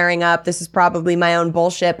insecurities are flaring up. This is probably my own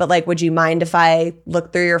bullshit, but like, would you mind if I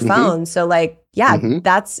look through your phone? So like, yeah,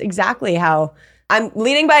 that's exactly how I'm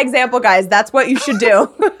leading by example, guys. That's what you should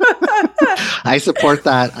do. I support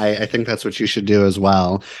that. I think that's what you should do as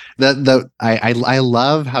well. I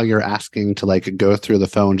love how you're asking to like go through the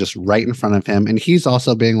phone just right in front of him, and he's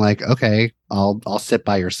also being like, okay, I'll sit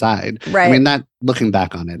by your side. Right. I mean, that looking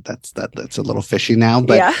back on it, that's a little fishy now,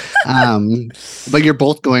 but but you're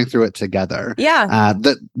both going through it together. Yeah.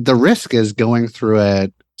 The risk is going through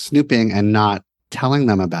it, snooping, and not telling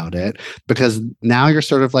them about it, because now you're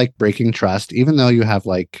sort of like breaking trust, even though you have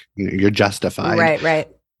like, you know, you're justified. Right.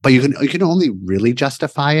 But you can only really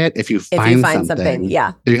justify it if you find something.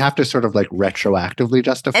 Yeah. You have to sort of like retroactively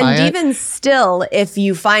justify it. And even still, if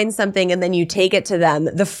you find something and then you take it to them,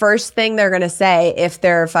 the first thing they're going to say, if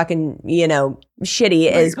they're fucking, you know,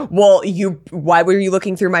 shitty, is, well, why were you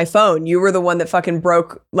looking through my phone? You were the one that fucking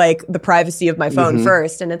broke like the privacy of my phone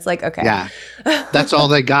first. And it's like, okay. Yeah. That's all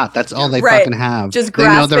they got. That's all they fucking have. Just they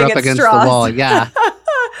know they're up against straws. The wall. Yeah.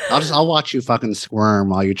 I'll watch you fucking squirm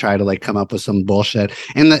while you try to like come up with some bullshit.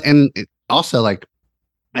 And also like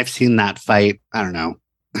I've seen that fight, I don't know,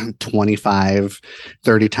 25,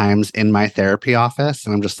 30 times in my therapy office.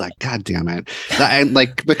 And I'm just like, God damn it.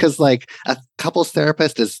 Because like a couples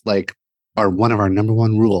therapist is like, or one of our number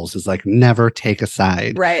one rules is like never take a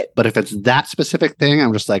side. Right. But if it's that specific thing,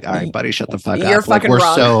 I'm just like, all right, buddy, shut the fuck up. You're fucking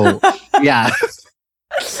wrong. So yeah.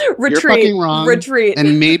 Retreat. You're fucking wrong. Retreat.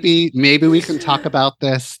 And maybe we can talk about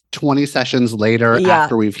this 20 sessions later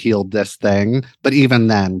after we've healed this thing. But even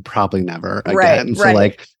then, probably never again. So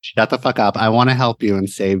like, shut the fuck up. I want to help you and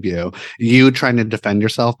save you. You trying to defend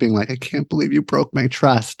yourself, being like, I can't believe you broke my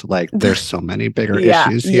trust. Like, there's so many bigger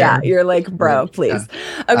issues here. Yeah, you're like, bro, please.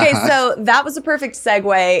 Yeah. Okay, so that was a perfect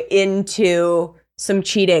segue into some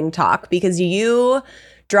cheating talk, because you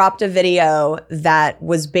dropped a video that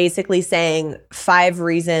was basically saying 5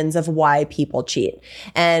 reasons of why people cheat.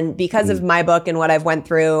 And because of my book and what I've went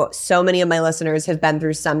through, so many of my listeners have been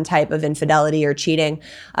through some type of infidelity or cheating.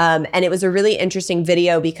 And it was a really interesting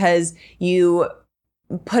video because you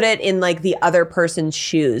put it in like the other person's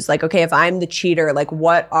shoes. Like, okay, if I'm the cheater, like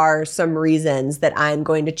what are some reasons that I'm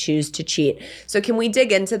going to choose to cheat? So can we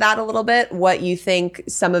dig into that a little bit? What you think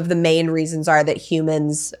some of the main reasons are that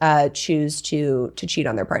humans choose to cheat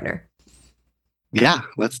on their partner? Yeah,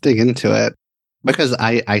 let's dig into it. Because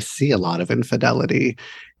I see a lot of infidelity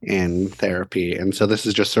in therapy. And so this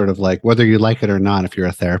is just sort of like, whether you like it or not, if you're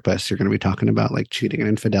a therapist, you're going to be talking about like cheating and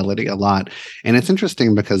infidelity a lot. And it's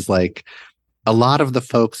interesting because like, a lot of the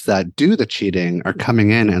folks that do the cheating are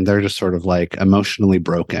coming in and they're just sort of like emotionally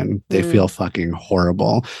broken. They feel fucking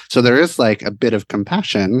horrible. So there is like a bit of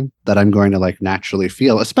compassion that I'm going to like naturally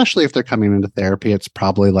feel, especially if they're coming into therapy. It's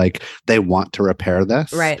probably like they want to repair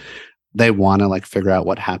this. Right. They want to like figure out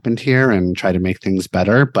what happened here and try to make things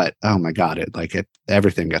better. But oh my God,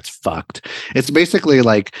 everything gets fucked. It's basically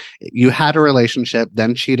like you had a relationship,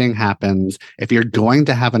 then cheating happens. If you're going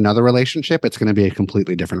to have another relationship, it's going to be a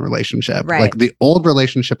completely different relationship. Right. Like the old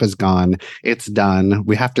relationship is gone. It's done.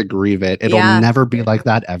 We have to grieve it. It'll never be like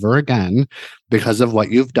that ever again because of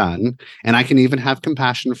what you've done. And I can even have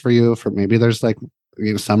compassion for you for maybe there's like,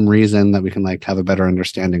 some reason that we can like have a better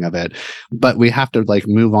understanding of it, but we have to like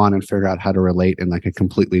move on and figure out how to relate in like a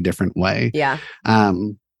completely different way. Yeah.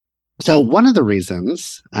 So one of the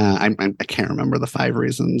reasons, I can't remember the 5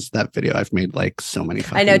 reasons. That video, I've made like so many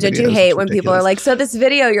fucking I know. Don't you hate when people are like, so this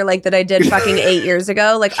video you're like that I did fucking 8 years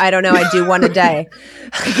ago? Like, I don't know. I do one a day.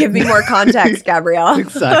 Give me more context, Gabrielle.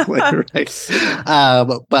 Exactly. Right.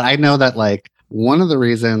 But I know that like one of the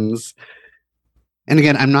reasons, and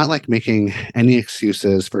again, I'm not like making any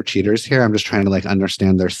excuses for cheaters here. I'm just trying to like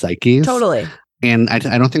understand their psyches. Totally. And I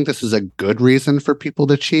don't think this is a good reason for people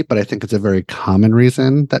to cheat, but I think it's a very common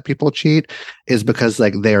reason that people cheat is because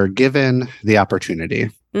like they're given the opportunity.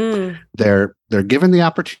 They're given the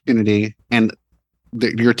opportunity, and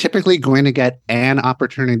you're typically going to get an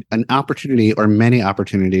opportunity or many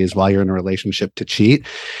opportunities while you're in a relationship to cheat.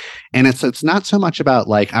 And it's not so much about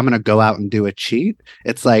like, I'm going to go out and do a cheat.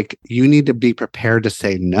 It's like, you need to be prepared to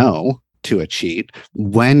say no to a cheat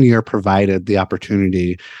when you're provided the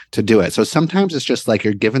opportunity to do it. So sometimes it's just like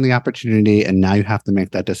you're given the opportunity and now you have to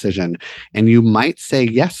make that decision. And you might say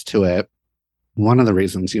yes to it. One of the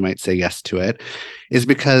reasons you might say yes to it is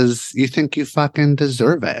because you think you fucking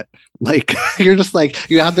deserve it. Like, you're just like,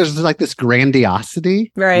 there's like this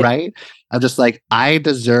grandiosity, right? Of just like, I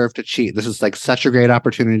deserve to cheat. This is like such a great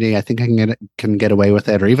opportunity. I think I can get away with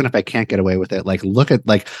it. Or even if I can't get away with it, like, look at,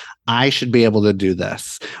 like, I should be able to do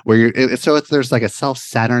this. Where there's like a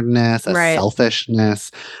self-centeredness, a selfishness.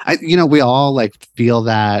 We all like feel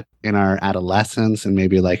that in our adolescence and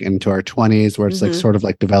maybe like into our 20s where it's like sort of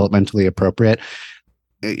like developmentally appropriate.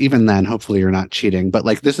 Even then, hopefully you're not cheating. But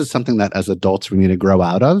like, this is something that as adults we need to grow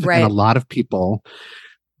out of. Right. And a lot of people,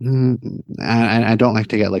 I don't like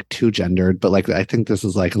to get like too gendered, but like, I think this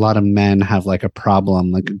is like a lot of men have like a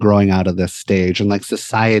problem like growing out of this stage, and like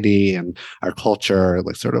society and our culture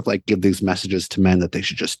like sort of like give these messages to men that they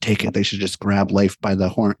should just take it. They should just grab life by the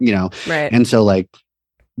horn, Right. And so like,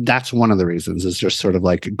 that's one of the reasons, is just sort of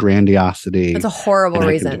like grandiosity. It's a horrible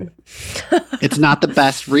reason. It's not the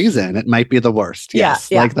best reason. It might be the worst. Yes.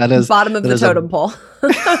 Yeah. Like that is bottom of the totem pole.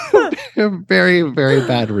 A very, very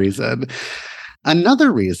bad reason.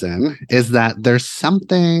 Another reason is that there's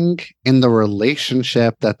something in the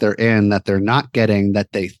relationship that they're in that they're not getting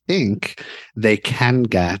that they think they can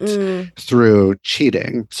get through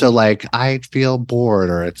cheating. So like, I feel bored,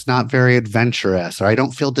 or it's not very adventurous, or I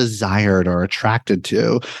don't feel desired or attracted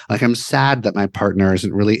to. Like, I'm sad that my partner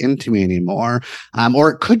isn't really into me anymore. Or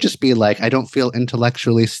it could just be like, I don't feel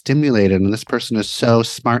intellectually stimulated, and this person is so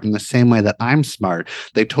smart in the same way that I'm smart.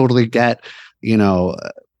 They totally get,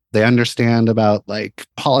 they understand about like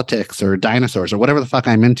politics or dinosaurs or whatever the fuck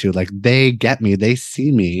I'm into. Like, they get me, they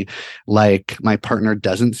see me, like my partner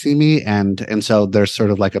doesn't see me. And so there's sort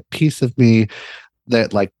of like a piece of me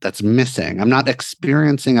that's missing. I'm not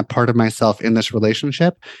experiencing a part of myself in this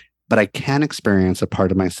relationship, but I can experience a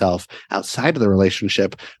part of myself outside of the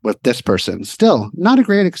relationship with this person. Still not a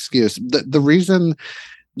great excuse. The reason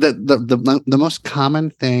the most common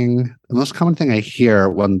thing I hear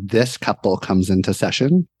when this couple comes into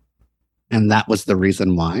session, and that was the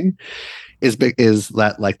reason why, is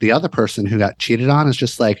that like the other person who got cheated on is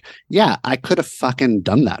just like, yeah, I could have fucking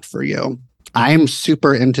done that for you. I'm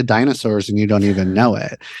super into dinosaurs and you don't even know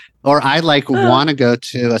it. Or I like want to go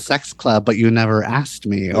to a sex club, but you never asked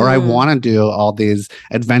me. Or I want to do all these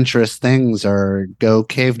adventurous things or go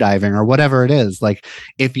cave diving or whatever it is. Like,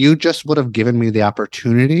 if you just would have given me the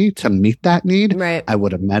opportunity to meet that need, Right. I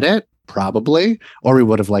would have met it. Probably, or we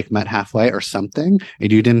would have like met halfway or something,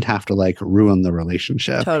 and you didn't have to like ruin the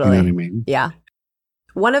relationship. Totally. You know what I mean? Yeah.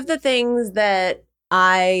 One of the things that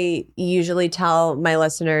I usually tell my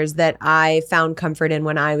listeners that I found comfort in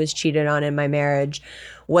when I was cheated on in my marriage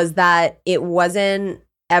was that it wasn't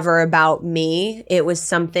ever about me. It was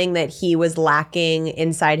something that he was lacking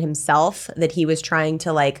inside himself, that he was trying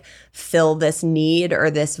to like fill this need or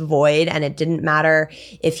this void. And it didn't matter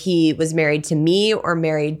if he was married to me or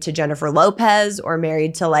married to Jennifer Lopez or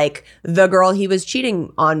married to like the girl he was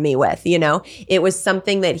cheating on me with, you know? It was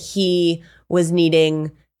something that he was needing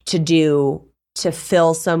to do to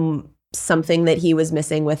fill something that he was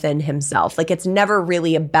missing within himself. Like, it's never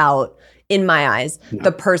really about, in my eyes,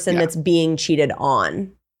 the person that's being cheated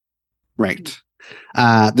on. Right.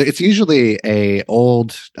 It's usually a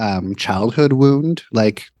old childhood wound,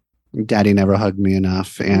 like daddy never hugged me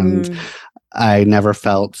enough, and I never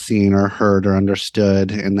felt seen or heard or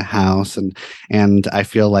understood in the house, and I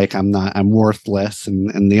feel like I'm worthless,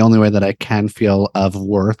 and the only way that I can feel of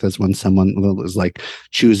worth is when someone is like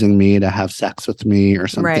choosing me to have sex with me or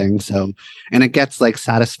something. Right. So, and it gets like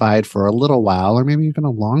satisfied for a little while or maybe even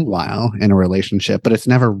a long while in a relationship, but it's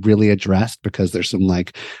never really addressed because there's some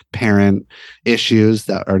like parent issues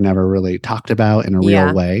that are never really talked about in a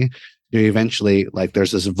real way. You eventually, like,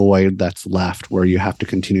 there's this void that's left where you have to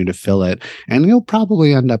continue to fill it, and you'll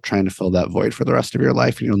probably end up trying to fill that void for the rest of your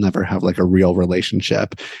life, and you'll never have like a real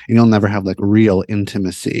relationship, and you'll never have like real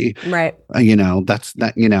intimacy, right?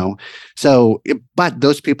 So but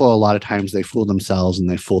those people, a lot of times they fool themselves and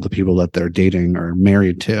they fool the people that they're dating or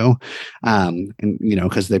married to, and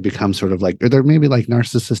because they become sort of like, or they're maybe like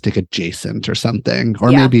narcissistic adjacent or something,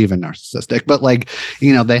 or maybe even narcissistic, but like,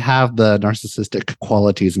 they have the narcissistic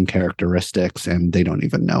qualities and characteristics and they don't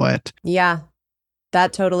even know it. Yeah.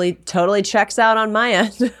 That totally checks out on my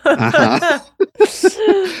end.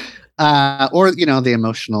 Or, the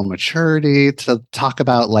emotional maturity to talk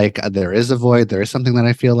about like, there is a void, there is something that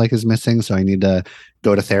I feel like is missing. So I need to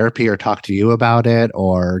go to therapy or talk to you about it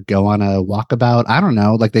or go on a walkabout. I don't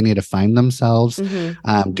know. Like, they need to find themselves,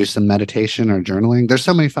 do some meditation or journaling. There's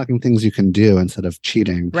so many fucking things you can do instead of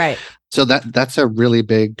cheating. Right. So that's a really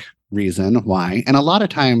big reason why. And a lot of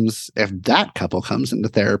times if that couple comes into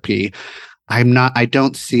therapy, I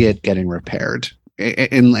don't see it getting repaired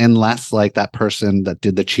unless like that person that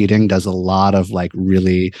did the cheating does a lot of like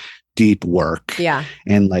really deep work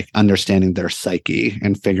and like understanding their psyche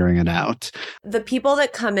and figuring it out. The people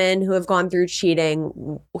that come in who have gone through cheating,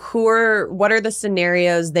 what are the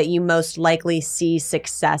scenarios that you most likely see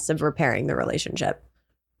success of repairing the relationship?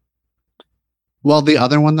 Well, the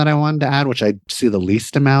other one that I wanted to add, which I see the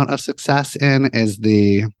least amount of success in, is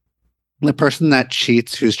the person that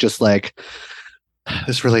cheats who's just like,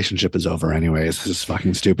 this relationship is over anyways. This is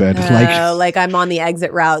fucking stupid. Like I'm on the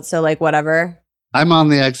exit route, so like whatever. I'm on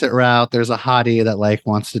the exit route. There's a hottie that like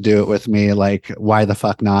wants to do it with me. Like, why the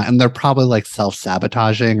fuck not? And they're probably like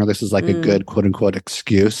self-sabotaging, or this is like a good quote unquote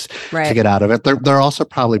excuse to get out of it. They're also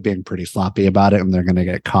probably being pretty sloppy about it, and they're going to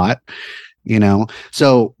get caught.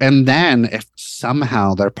 So, and then if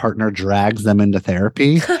somehow their partner drags them into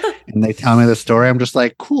therapy and they tell me the story, I'm just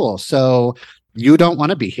like, cool. So you don't want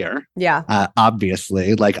to be here. Yeah.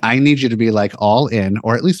 Obviously, like, I need you to be like all in,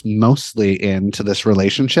 or at least mostly into this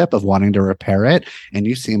relationship of wanting to repair it. And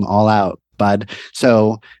you seem all out, bud.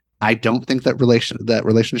 So I don't think that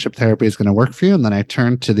relationship therapy is going to work for you. And then I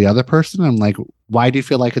turn to the other person. And I'm like, why do you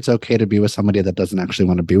feel like it's okay to be with somebody that doesn't actually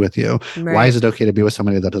want to be with you? Right. Why is it okay to be with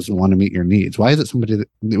somebody that doesn't want to meet your needs? Why do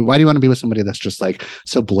you want to be with somebody that's just like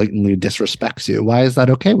so blatantly disrespects you? Why is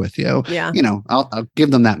that okay with you? Yeah. I'll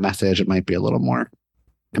give them that message. It might be a little more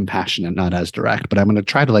compassionate, not as direct, but I'm going to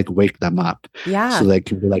try to like wake them up. Yeah. So they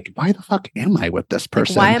can be like, why the fuck am I with this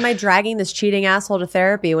person? Like, why am I dragging this cheating asshole to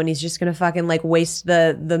therapy when he's just going to fucking like waste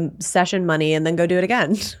the session money and then go do it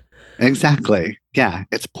again? Exactly. Yeah.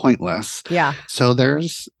 It's pointless. Yeah. So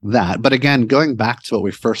there's that. But again, going back to what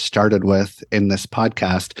we first started with in this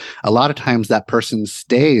podcast, a lot of times that person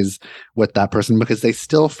stays with that person because they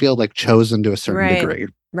still feel like chosen to a certain degree.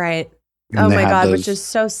 Right. And oh my God, which is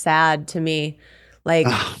so sad to me. Like,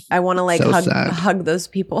 I want to like so hug those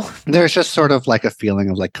people. There's just sort of like a feeling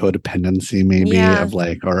of like codependency, maybe of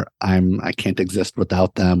like, or I can't exist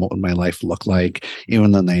without them. What would my life look like?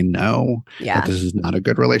 Even though they know that this is not a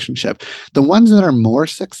good relationship. The ones that are more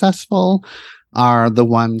successful are the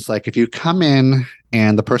ones like if you come in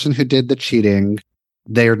and the person who did the cheating,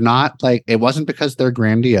 they're not like, it wasn't because they're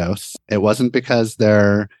grandiose. It wasn't because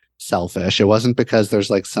they're selfish. It wasn't because there's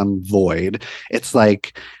like some void. It's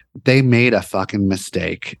like they made a fucking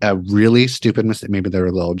mistake, a really stupid mistake. Maybe they were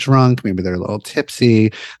a little drunk. Maybe they're a little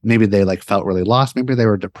tipsy. Maybe they like felt really lost. Maybe they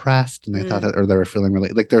were depressed and they thought that, or they were feeling really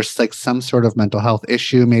like there's like some sort of mental health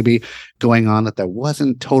issue maybe going on that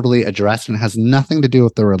wasn't totally addressed, and it has nothing to do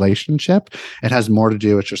with the relationship. It has more to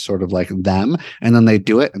do with just sort of like them. And then they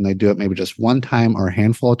do it, and they do it maybe just one time or a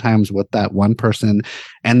handful of times with that one person.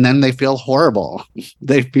 And then they feel horrible.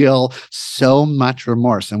 They feel so much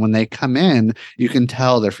remorse. And when they come in, you can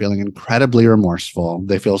tell they're feeling incredibly remorseful.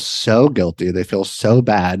 They feel so guilty. They feel so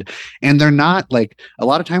bad. And they're not like, a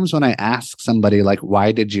lot of times when I ask somebody like,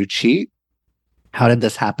 why did you cheat? How did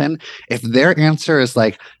this happen? If their answer is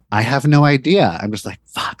like, I have no idea, I'm just like,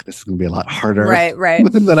 fuck, this is going to be a lot harder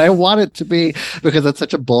than I want it to be, because it's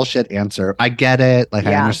such a bullshit answer. I get it. Like,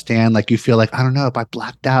 I understand. Like, you feel like, I don't know if I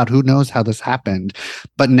blacked out. Who knows how this happened?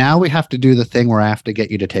 But now we have to do the thing where I have to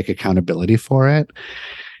get you to take accountability for it.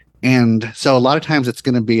 And so a lot of times it's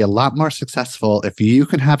going to be a lot more successful if you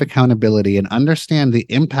can have accountability and understand the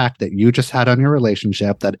impact that you just had on your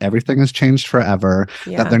relationship, that everything has changed forever,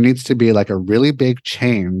 that there needs to be like a really big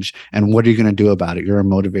change. And what are you going to do about it? You're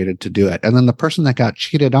motivated to do it. And then the person that got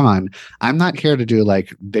cheated on, I'm not here to do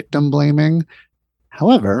like victim blaming.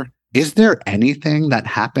 However, is there anything that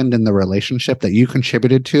happened in the relationship that you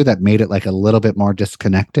contributed to that made it like a little bit more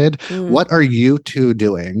disconnected? What are you two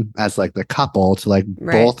doing as like the couple to like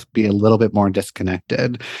both be a little bit more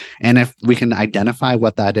disconnected? And if we can identify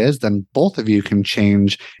what that is, then both of you can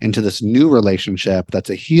change into this new relationship that's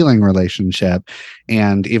a healing relationship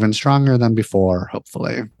and even stronger than before,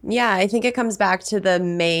 hopefully. Yeah, I think it comes back to the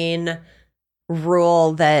main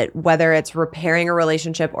rule that whether it's repairing a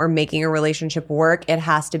relationship or making a relationship work, it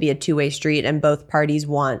has to be a two-way street, and both parties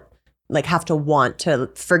have to want to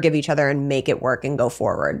forgive each other and make it work and go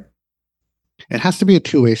forward. It has to be a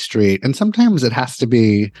two-way street, and sometimes it has to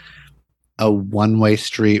be a one-way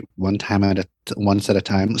street once at a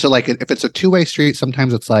time. So like if it's a two-way street,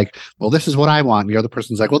 sometimes it's like, well, this is what I want. And the other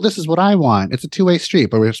person's like, well, this is what I want. It's a two-way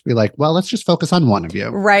street, but we just be like, well, let's just focus on one of you.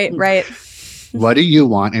 Right. What do you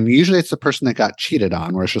want? And usually it's the person that got cheated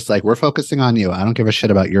on, where it's just like, we're focusing on you. I don't give a shit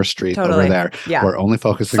about your street over there. Yeah. We're only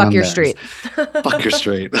focusing on your theirs. Street. Fuck your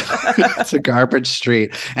street. It's a garbage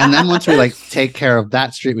street. And then once we like take care of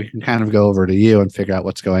that street, we can kind of go over to you and figure out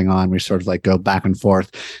what's going on. We sort of like go back and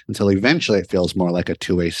forth until eventually it feels more like a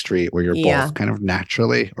two-way street where you're both kind of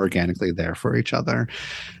naturally, organically there for each other.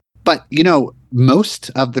 But, you know,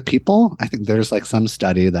 most of the people, I think there's like some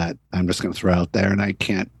study that I'm just going to throw out there and I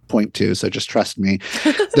can't point to, so just trust me.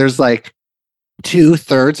 There's like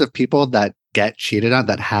 2/3 of people that get cheated on,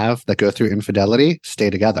 that go through infidelity, stay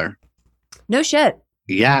together. No shit.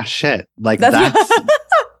 Yeah, shit. Like that's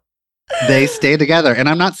they stay together. And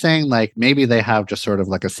I'm not saying like maybe they have just sort of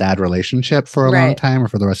like a sad relationship for a long time or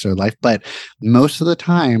for the rest of their life, but most of the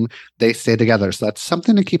time they stay together. So that's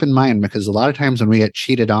something to keep in mind, because a lot of times when we get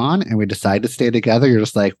cheated on and we decide to stay together, you're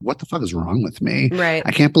just like, what the fuck is wrong with me? Right.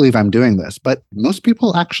 I can't believe I'm doing this. But most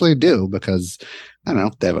people actually do, because I don't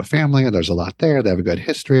know, they have a family, or there's a lot there, they have a good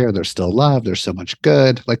history, or they're still loved, there's so much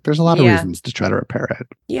good. Like there's a lot of reasons to try to repair it.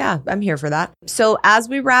 Yeah, I'm here for that. So as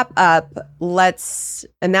we wrap up, let's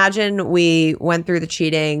imagine we went through the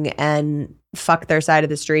cheating and fucked their side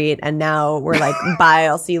of the street, and now we're like, bye,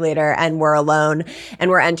 I'll see you later, and we're alone,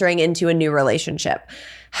 and we're entering into a new relationship.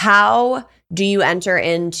 How do you enter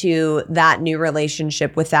into that new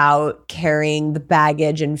relationship without carrying the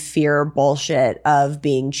baggage and fear bullshit of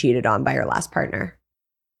being cheated on by your last partner?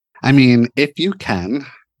 I mean, if you can,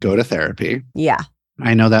 go to therapy. Yeah.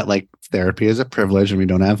 I know that like therapy is a privilege and we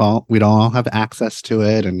don't all have access to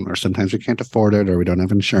it, or sometimes we can't afford it, or we don't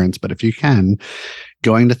have insurance. But if you can,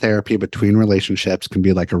 going to therapy between relationships can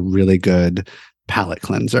be like a really good palate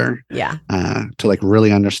cleanser. Yeah. To like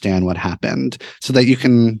really understand what happened, so that you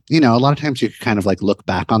can, you know, a lot of times you can kind of like look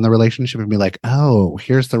back on the relationship and be like, oh,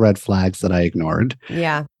 here's the red flags that I ignored.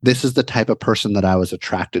 Yeah. This is the type of person that I was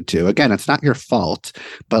attracted to. Again, it's not your fault,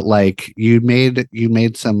 but like you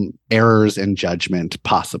made some errors in judgment,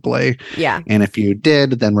 possibly. Yeah. And if you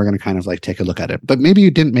did, then we're going to kind of like take a look at it. But maybe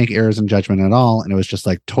you didn't make errors in judgment at all, and it was just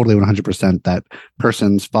like totally 100% that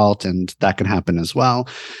person's fault, and that can happen as well.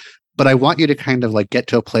 But I want you to kind of like get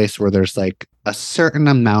to a place where there's like a certain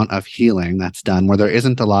amount of healing that's done, where there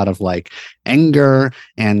isn't a lot of like anger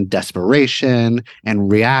and desperation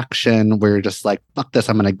and reaction, where you're just like, fuck this,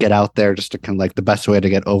 I'm going to get out there just to kind of like the best way to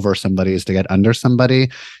get over somebody is to get under somebody.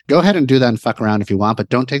 Go ahead and do that and fuck around if you want, but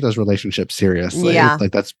don't take those relationships seriously. Yeah.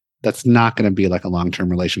 Like that's not going to be like a long-term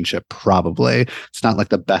relationship. Probably it's not like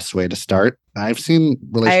the best way to start. I've seen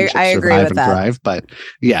relationships I agree survive with and that. thrive, but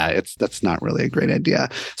yeah, that's not really a great idea.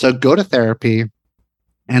 So go to therapy.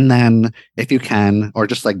 And then if you can, or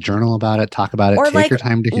just like journal about it, talk about it, Or take like your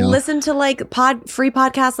time to heal. listen to like free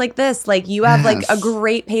podcasts like this. Like you have like a Yes.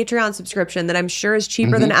 great Patreon subscription that I'm sure is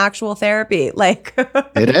cheaper than actual therapy. Like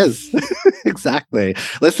It is. Exactly.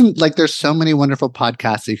 Listen, like there's so many wonderful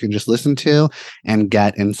podcasts that you can just listen to and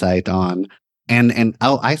get insight on. And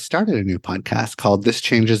I started a new podcast called This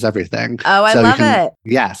Changes Everything. Oh, I love it.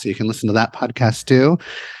 Yeah, so you can listen to that podcast too.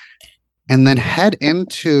 And then head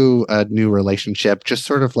into a new relationship just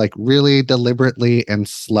sort of like really deliberately and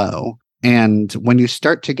slow. And when you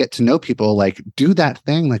start to get to know people, like do that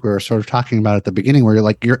thing like we were sort of talking about at the beginning, where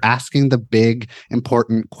you're asking the big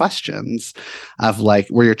important questions of like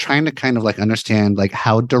where you're trying to kind of like understand like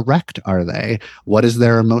how direct are they? What is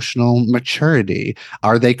their emotional maturity?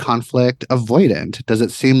 Are they conflict avoidant? Does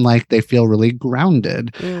it seem like they feel really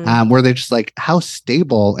grounded? Where they just like how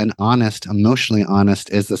stable and honest, emotionally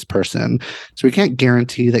honest is this person? So we can't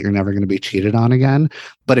guarantee that you're never going to be cheated on again.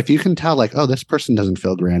 But if you can tell like, oh, this person doesn't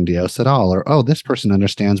feel grandiose at all, or, oh, this person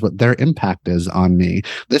understands what their impact is on me.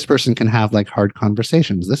 This person can have like hard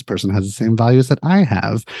conversations. This person has the same values that I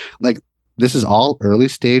have. Like this is all early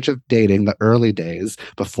stage of dating, the early days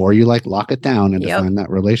before you like lock it down and define that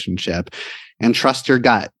relationship. And trust your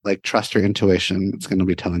gut, like trust your intuition. It's going to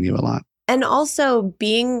be telling you a lot. And also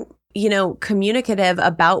being, communicative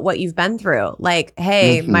about what you've been through. Like,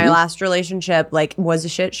 hey, my last relationship like was a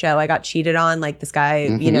shit show. I got cheated on. Like this guy,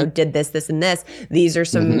 did this, and this. These are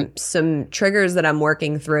some triggers that I'm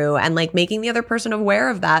working through, and like making the other person aware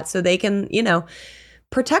of that so they can,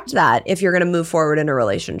 protect that if you're going to move forward in a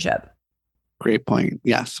relationship. Great point.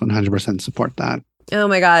 Yes, 100% support that. Oh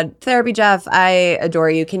my God. Therapy Jeff, I adore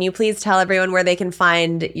you. Can you please tell everyone where they can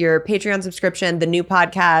find your Patreon subscription, the new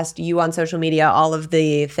podcast, you on social media, all of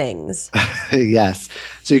the things? Yes.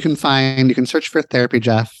 So you can search for Therapy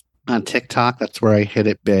Jeff on TikTok. That's where I hit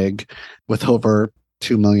it big with over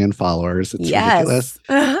 2 million followers. It's ridiculous.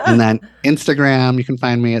 And then Instagram, you can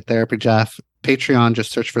find me at Therapy Jeff. Patreon,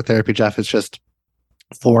 just search for Therapy Jeff. It's just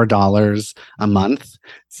 $4 a month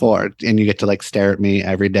and you get to like stare at me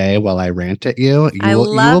every day while I rant at you. You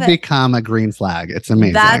will become a green flag. It's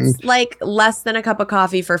amazing. That's like less than a cup of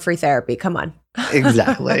coffee for free therapy. Come on.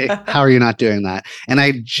 Exactly. How are you not doing that? And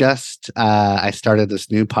I just I started this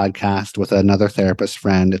new podcast with another therapist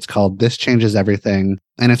friend. It's called This Changes Everything,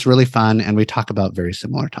 and it's really fun, and we talk about very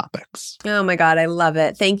similar topics. Oh my God, I love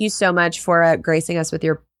it. Thank you so much for gracing us with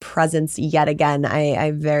your presence yet again.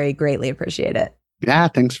 I very greatly appreciate it. Yeah,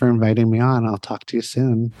 thanks for inviting me on. I'll talk to you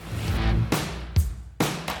soon.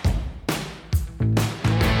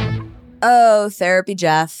 Oh, Therapy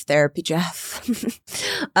Jeff.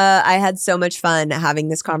 I had so much fun having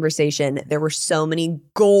this conversation. There were so many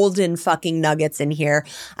golden fucking nuggets in here.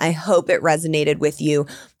 I hope it resonated with you.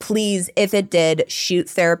 Please, if it did, shoot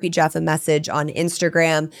Therapy Jeff a message on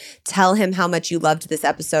Instagram. Tell him how much you loved this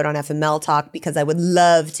episode on FML Talk, because I would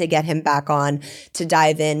love to get him back on to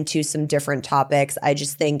dive into some different topics. I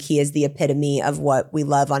just think he is the epitome of what we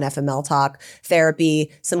love on FML Talk.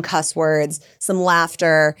 Therapy, some cuss words, some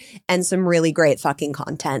laughter, and some really great fucking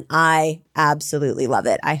content. I absolutely love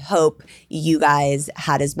it. I hope you guys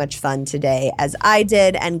had as much fun today as I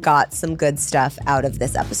did and got some good stuff out of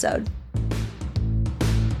this episode.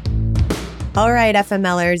 All right,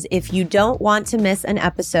 FMLers, if you don't want to miss an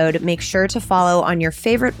episode, make sure to follow on your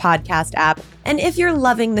favorite podcast app. And if you're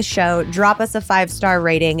loving the show, drop us a 5-star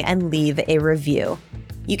rating and leave a review.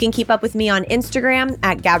 You can keep up with me on Instagram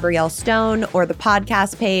at Gabrielle Stone or the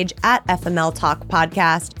podcast page at FML Talk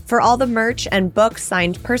Podcast. For all the merch and books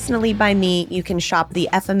signed personally by me, you can shop the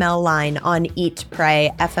FML line on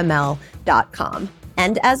eatprayfml.com.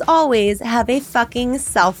 And as always, have a fucking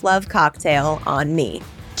self-love cocktail on me.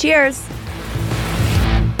 Cheers!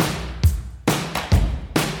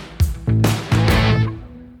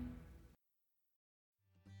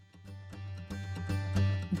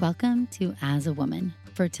 Welcome to As a Woman,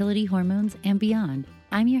 Fertility Hormones and Beyond.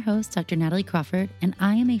 I'm your host, Dr. Natalie Crawford, and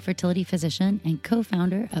I am a fertility physician and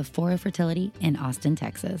co-founder of Fora Fertility in Austin,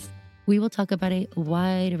 Texas. We will talk about a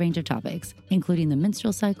wide range of topics, including the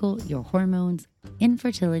menstrual cycle, your hormones,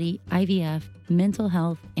 infertility, IVF, mental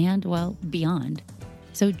health, and, well, beyond.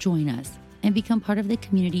 So join us and become part of the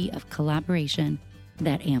community of collaboration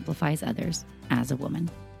that amplifies others as a woman.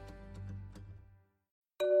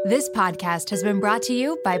 This podcast has been brought to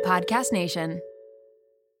you by Podcast Nation.